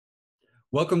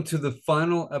Welcome to the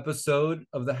final episode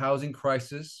of the housing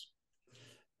crisis.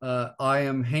 I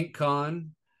am Henk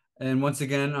Conn, and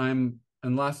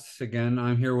last again,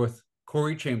 I'm here with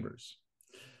Corey Chambers.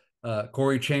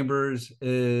 Corey Chambers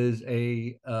is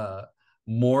a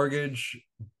real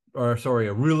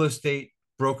estate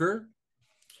broker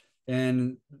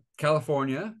in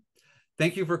California.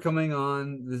 Thank you for coming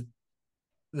on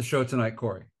the show tonight,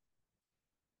 Corey.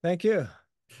 Thank you.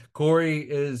 Corey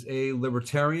is a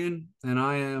libertarian, and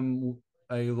I am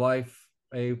I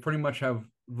pretty much have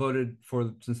voted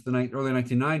for since the early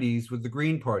 1990s with the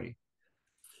Green Party.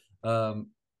 Um,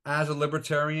 as a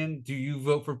libertarian, do you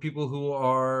vote for people who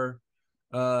are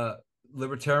uh,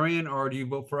 libertarian, or do you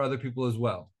vote for other people as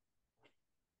well?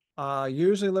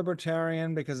 Usually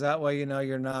libertarian because that way you know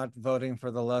you're not voting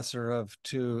for the lesser of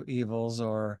two evils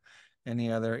or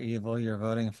any other evil. You're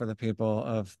voting for the people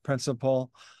of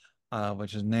principle,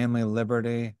 which is namely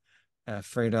liberty,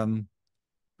 freedom,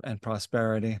 and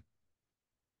prosperity.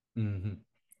 Mhm.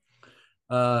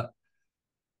 Uh,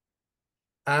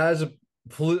 as a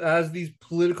as these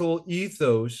political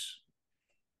ethos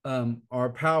are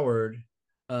powered,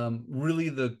 really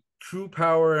the true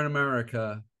power in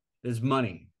America is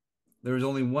money. There is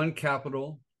only one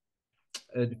capital.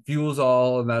 It fuels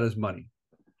all, and that is money.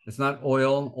 It's not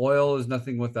oil. Oil is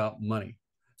nothing without money.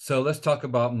 So let's talk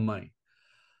about money.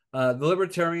 The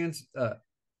Libertarians,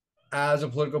 as a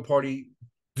political party,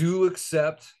 do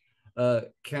accept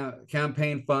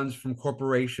campaign funds from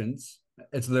corporations.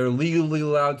 They're legally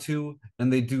allowed to,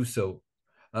 and they do so.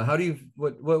 How do you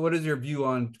what is your view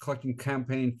on collecting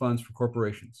campaign funds for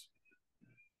corporations?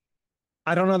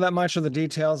 I don't know that much of the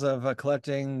details of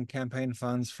collecting campaign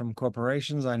funds from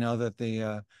corporations. I know that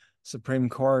the Supreme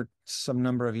Court some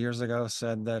number of years ago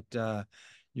said that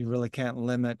you really can't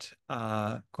limit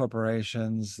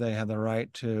corporations. They have the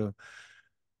right to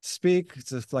speak.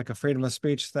 It's just like a freedom of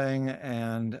speech thing,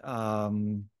 and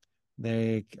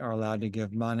they are allowed to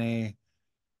give money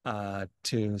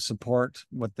to support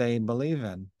what they believe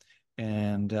in.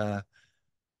 And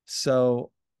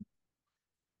so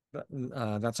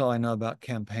that's all I know about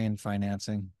campaign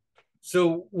financing.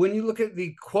 So when you look at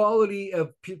the quality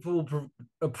of people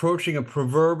approaching a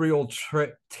proverbial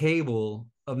table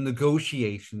of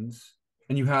negotiations,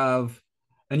 and you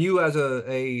as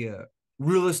a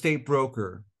real estate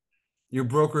broker,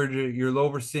 you're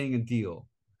overseeing a deal,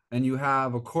 and you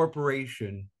have a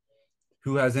corporation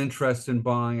who has interest in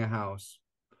buying a house,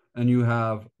 and you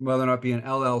have whether or not be an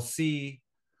LLC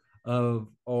of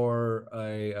or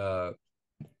a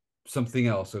something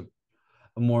else, a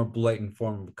more blatant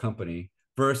form of company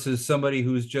versus somebody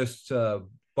who's just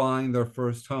buying their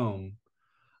first home.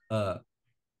 Uh,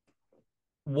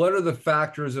 what are the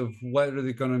factors of what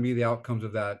are going to be the outcomes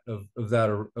of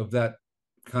that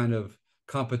kind of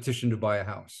competition to buy a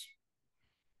house?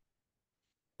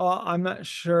 I'm not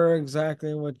sure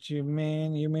exactly what you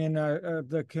mean. You mean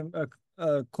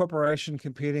corporation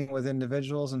competing with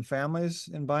individuals and families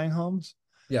in buying homes?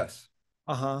 Yes.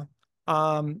 Uh-huh.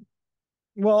 Um,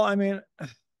 well, I mean,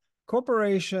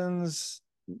 corporations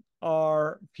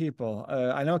are people.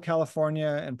 I know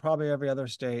California and probably every other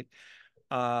state,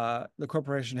 the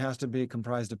corporation has to be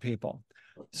comprised of people.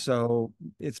 So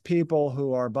it's people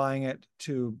who are buying it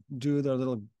to do their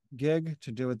little gig,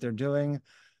 to do what they're doing,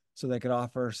 so they could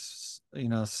offer,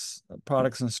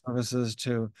 products and services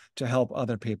to help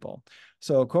other people.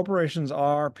 So corporations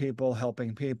are people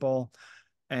helping people,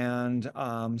 and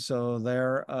so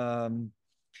they're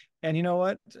and you know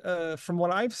what? From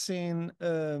what I've seen,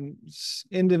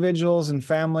 individuals and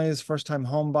families, first-time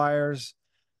home buyers,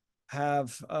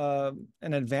 have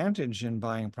an advantage in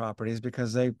buying properties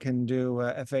because they can do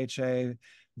FHA,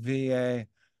 VA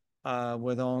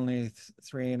with only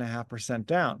 3.5%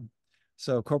 down.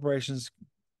 So corporations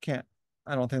can't.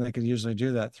 I don't think they could usually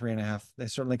do that 3.5. They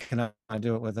certainly cannot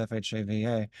do it with FHA,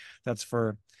 VA. That's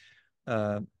for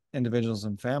uh, individuals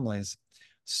and families.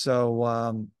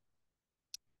 So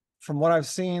from what I've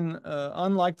seen,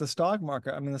 unlike the stock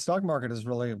market, I mean, the stock market is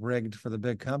really rigged for the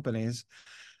big companies.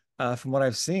 From what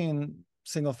I've seen,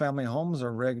 single family homes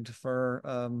are rigged for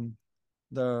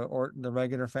the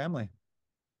regular family.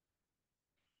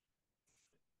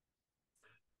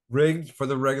 Rigged for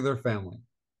the regular family.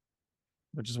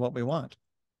 Which is what we want.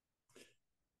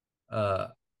 Uh,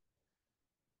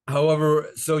 However,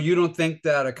 so you don't think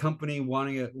that a company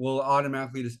wanting it will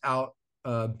automatically just out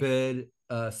bid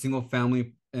single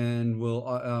family and will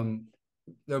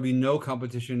there'll be no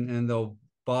competition and they'll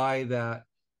buy that,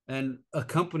 and a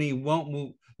company won't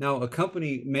move. Now, a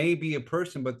company may be a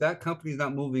person, but that company's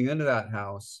not moving into that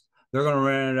house. They're going to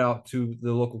rent it out to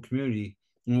the local community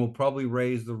and will probably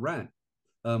raise the rent.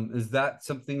 Is that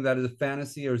something that is a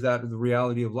fantasy, or is that the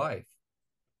reality of life?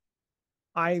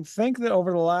 I think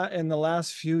that in the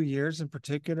last few years in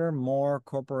particular, more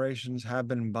corporations have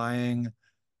been buying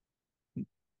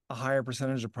a higher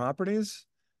percentage of properties.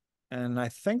 And I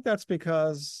think that's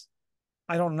because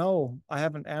I don't know. I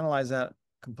haven't analyzed that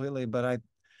completely, but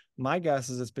my guess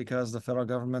is it's because the federal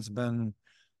government's been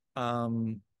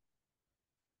um,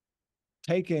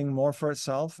 taking more for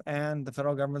itself, and the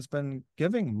federal government's been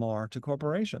giving more to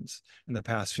corporations in the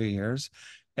past few years,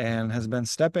 and has been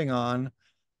stepping on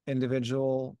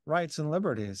individual rights and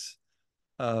liberties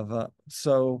of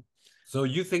So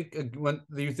you think when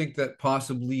you think that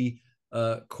possibly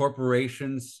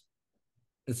corporations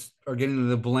are getting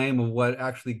the blame of what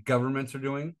actually governments are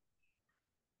doing?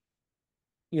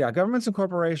 yeah, governments and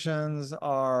corporations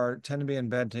are tend to be in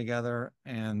bed together,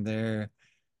 and the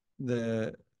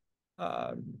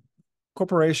uh,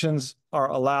 corporations are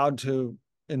allowed to,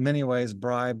 in many ways,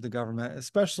 bribe the government.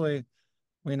 Especially,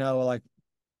 we know, like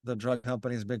the drug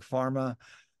companies, big pharma,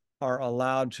 are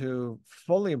allowed to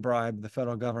fully bribe the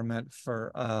federal government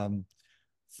for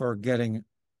getting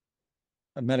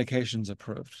medications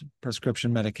approved,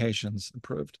 prescription medications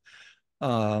approved,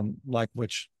 like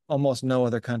which almost no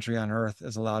other country on earth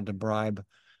is allowed to bribe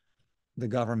the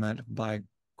government by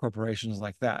corporations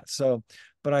like that. So,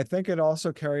 but I think it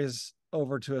also carries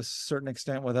over to a certain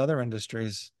extent with other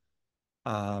industries.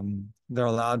 They're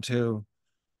allowed to,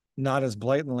 not as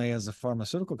blatantly as the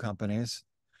pharmaceutical companies,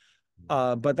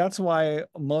 but that's why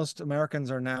most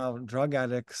Americans are now drug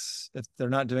addicts. If they're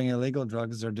not doing illegal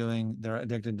drugs, they're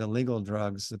addicted to legal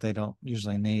drugs that they don't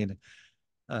usually need.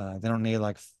 They don't need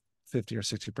like 50 or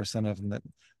 60% of them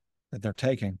that they're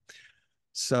taking.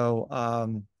 So,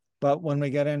 but when we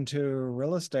get into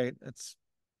real estate, it's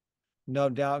no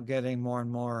doubt getting more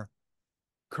and more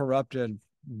corrupted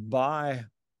by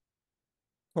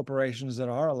corporations that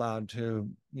are allowed to,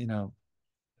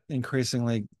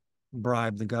 increasingly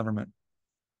bribe the government.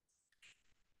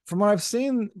 From what I've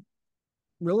seen,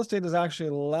 real estate is actually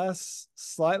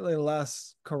slightly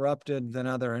less corrupted than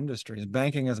other industries.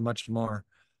 Banking is much more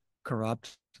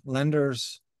corrupt.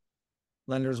 Lenders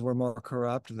were more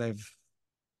corrupt.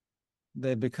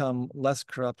 They've become less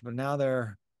corrupt, but now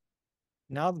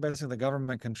basically the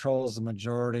government controls the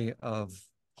majority of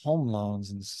home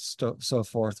loans and so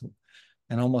forth,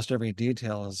 and almost every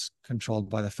detail is controlled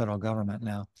by the federal government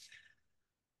now.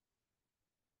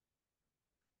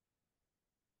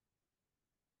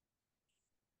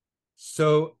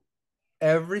 So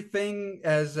everything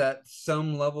is at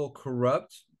some level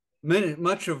corrupt.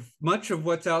 Much of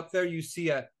what's out there you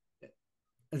see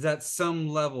is at some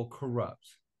level corrupt,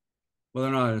 whether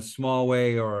or not in a small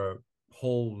way or a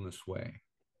wholeness way.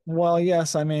 Well,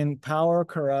 yes, I mean, power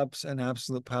corrupts and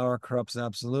absolute power corrupts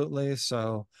absolutely.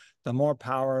 So the more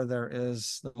power there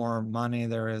is, the more money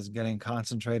there is getting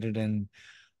concentrated in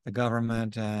the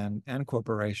government and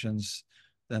corporations,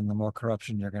 then the more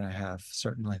corruption you're going to have,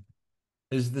 certainly.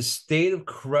 Is the state of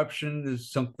corruption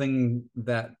is something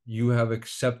that you have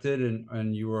accepted,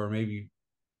 and you are maybe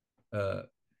uh,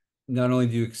 not only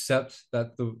do you accept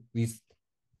that the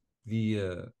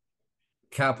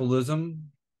capitalism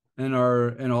and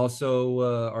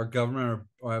also our government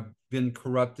have been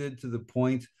corrupted to the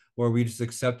point where we just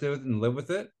accept it and live with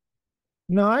it?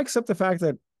 No, I accept the fact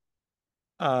that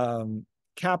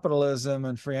capitalism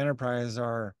and free enterprise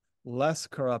are less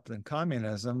corrupt than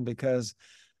communism, because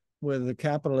with the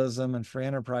capitalism and free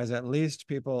enterprise, at least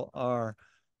people are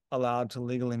allowed to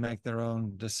legally make their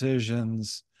own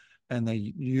decisions, and they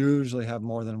usually have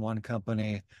more than one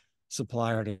company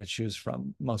supplier to choose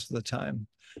from most of the time.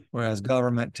 Whereas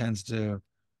government tends to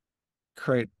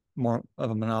create more of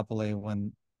a monopoly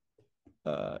when,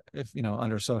 if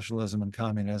under socialism and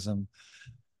communism,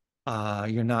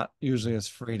 you're not usually as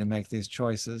free to make these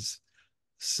choices.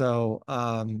 So,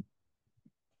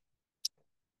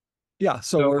 yeah,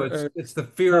 so So we're it's the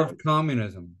fear uh, of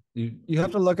communism. you have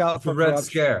to look out It's the for Red corruption.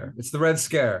 Scare. It's the Red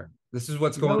Scare. This is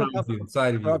what's You got to going on look with out you for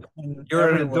inside of you. corruption You're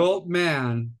an everywhere. adult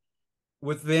man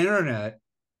with the internet,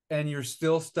 and you're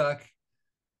still stuck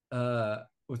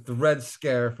with the Red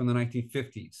Scare from the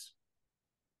 1950s.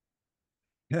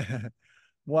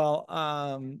 Well,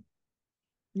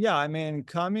 yeah, I mean,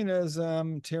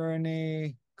 communism,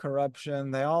 tyranny,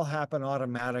 corruption, they all happen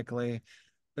automatically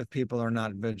if people are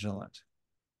not vigilant.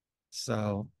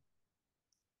 So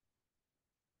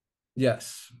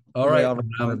Yes. All they right. all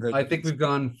require I think vigilance. we've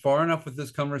gone far enough with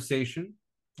this conversation,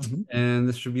 Mhm, and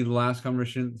this should be the last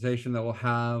conversation that we'll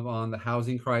have on the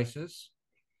housing crisis,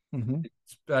 mhm,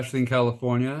 especially in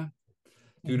California,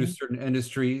 due to mhm. certain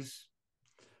industries.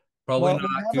 Probably Well, we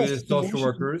not have a due to social solution.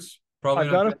 workers. Probably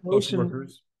I've not got due a to social solution.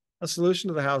 workers. a solution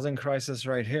to the housing crisis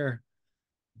right here.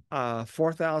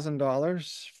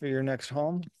 $4,000 for your next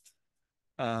home.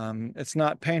 It's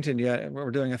not painted yet.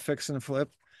 We're doing a fix and flip,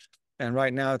 and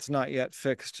right now it's not yet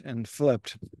fixed and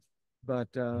flipped. But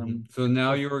So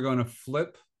now you were going to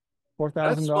flip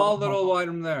that $4,000 small little home.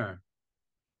 item there.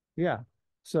 Yeah.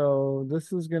 So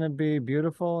this is going to be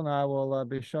beautiful, and I will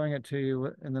be showing it to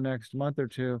you in the next month or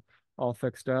two, all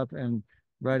fixed up and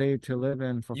ready to live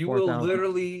in for You will 4,000.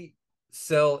 literally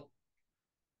sell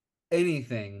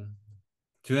anything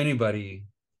to anybody.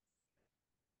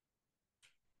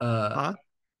 Uh, Huh?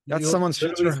 That's you'll someone's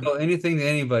literally future. sell anything to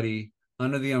anybody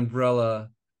under the umbrella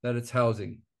that it's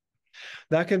housing.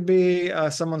 That could be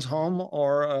someone's home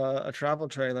or a travel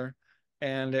trailer,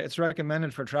 and it's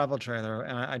recommended for travel trailer.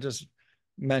 And I just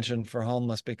mentioned for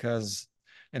homeless because,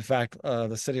 in fact,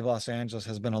 the city of Los Angeles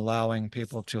has been allowing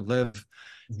people to live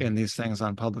in these things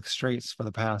on public streets for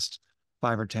the past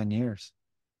 5 or 10 years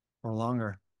or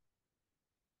longer.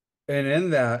 And in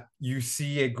that, you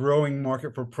see a growing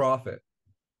market for profit.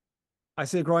 I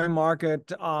see a growing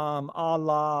market, a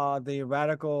la the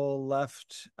radical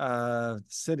left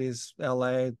cities,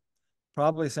 LA,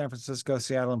 probably San Francisco,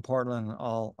 Seattle, and Portland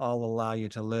all allow you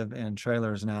to live in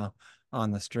trailers now on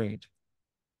the street.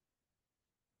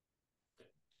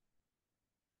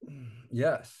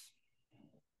 Yes.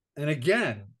 And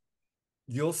again,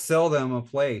 you'll sell them a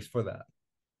place for that.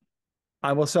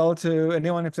 I will sell it to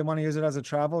anyone if they want to use it as a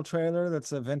travel trailer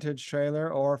that's a vintage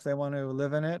trailer, or if they want to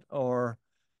live in it, or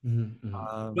But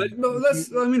um, no,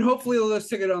 I mean, hopefully they'll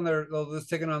just take it on they'll just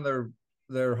take it on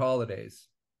their holidays.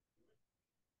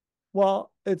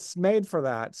 well, it's made for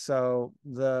that. So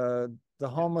the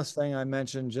homeless thing I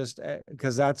mentioned just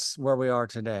because that's where we are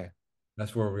today.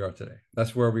 That's where we are today.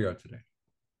 That's where we are today.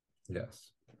 Yes,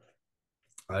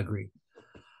 I agree.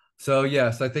 So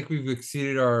yes, I think we've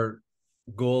exceeded our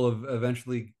goal of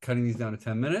eventually cutting these down to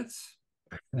 10 minutes.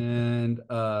 And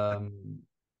uh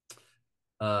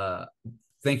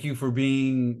thank you for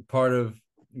being part of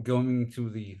going to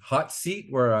the hot seat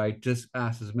where I just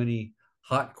ask as many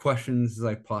hot questions as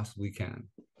I possibly can.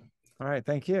 All right,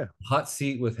 thank you. Hot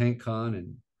seat with Henk Conn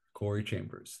and Corey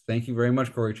Chambers. Thank you very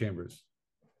much, Corey Chambers.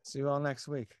 See you all next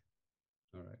week.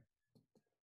 All right.